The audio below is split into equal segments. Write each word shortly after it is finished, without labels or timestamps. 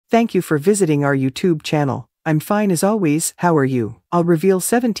Thank you for visiting our YouTube channel. I'm fine as always, how are you? I'll reveal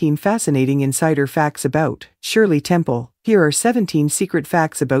 17 fascinating insider facts about Shirley Temple. Here are 17 secret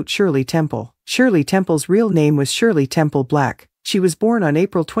facts about Shirley Temple. Shirley Temple's real name was Shirley Temple Black. She was born on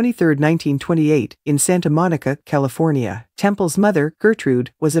April 23, 1928, in Santa Monica, California. Temple's mother,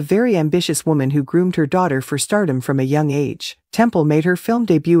 Gertrude, was a very ambitious woman who groomed her daughter for stardom from a young age. Temple made her film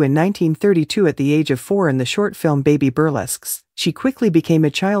debut in 1932 at the age of 4 in the short film Baby Burlesques. She quickly became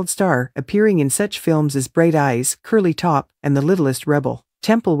a child star, appearing in such films as Bright Eyes, Curly Top, and The Littlest Rebel.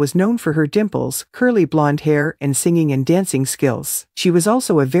 Temple was known for her dimples, curly blonde hair, and singing and dancing skills. She was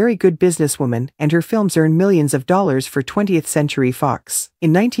also a very good businesswoman, and her films earned millions of dollars for 20th Century Fox.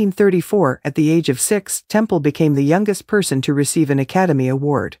 In 1934, at the age of 6, Temple became the youngest person to receive an Academy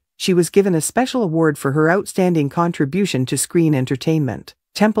Award. She was given a special award for her outstanding contribution to screen entertainment.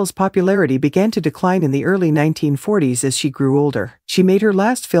 Temple's popularity began to decline in the early 1940s as she grew older. She made her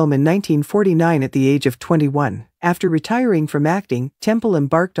last film in 1949 at the age of 21. After retiring from acting, Temple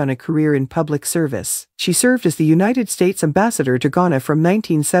embarked on a career in public service. She served as the United States Ambassador to Ghana from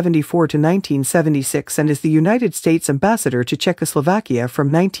 1974 to 1976 and as the United States Ambassador to Czechoslovakia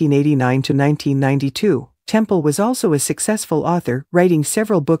from 1989 to 1992. Temple was also a successful author, writing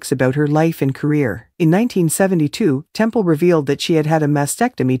several books about her life and career. In 1972, Temple revealed that she had had a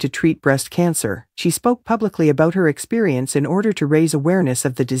mastectomy to treat breast cancer. She spoke publicly about her experience in order to raise awareness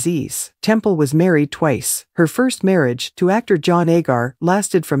of the disease. Temple was married twice. Her first marriage, to actor John Agar,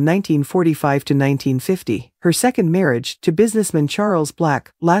 lasted from 1945 to 1950. Her second marriage, to businessman Charles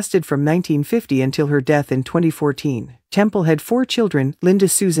Black, lasted from 1950 until her death in 2014. Temple had 4 children: Linda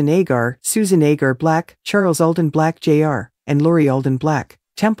Susan Agar Black, Charles Alden Black Jr., and Lori Alden Black.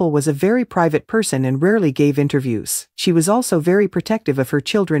 Temple was a very private person and rarely gave interviews. She was also very protective of her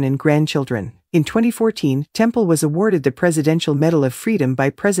children and grandchildren. In 2014, Temple was awarded the Presidential Medal of Freedom by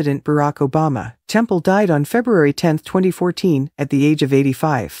President Barack Obama. Temple died on February 10, 2014, at the age of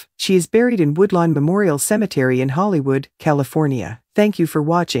 85. She is buried in Woodlawn Memorial Cemetery in Hollywood, California. Thank you for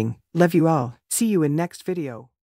watching. Love you all. See you in next video.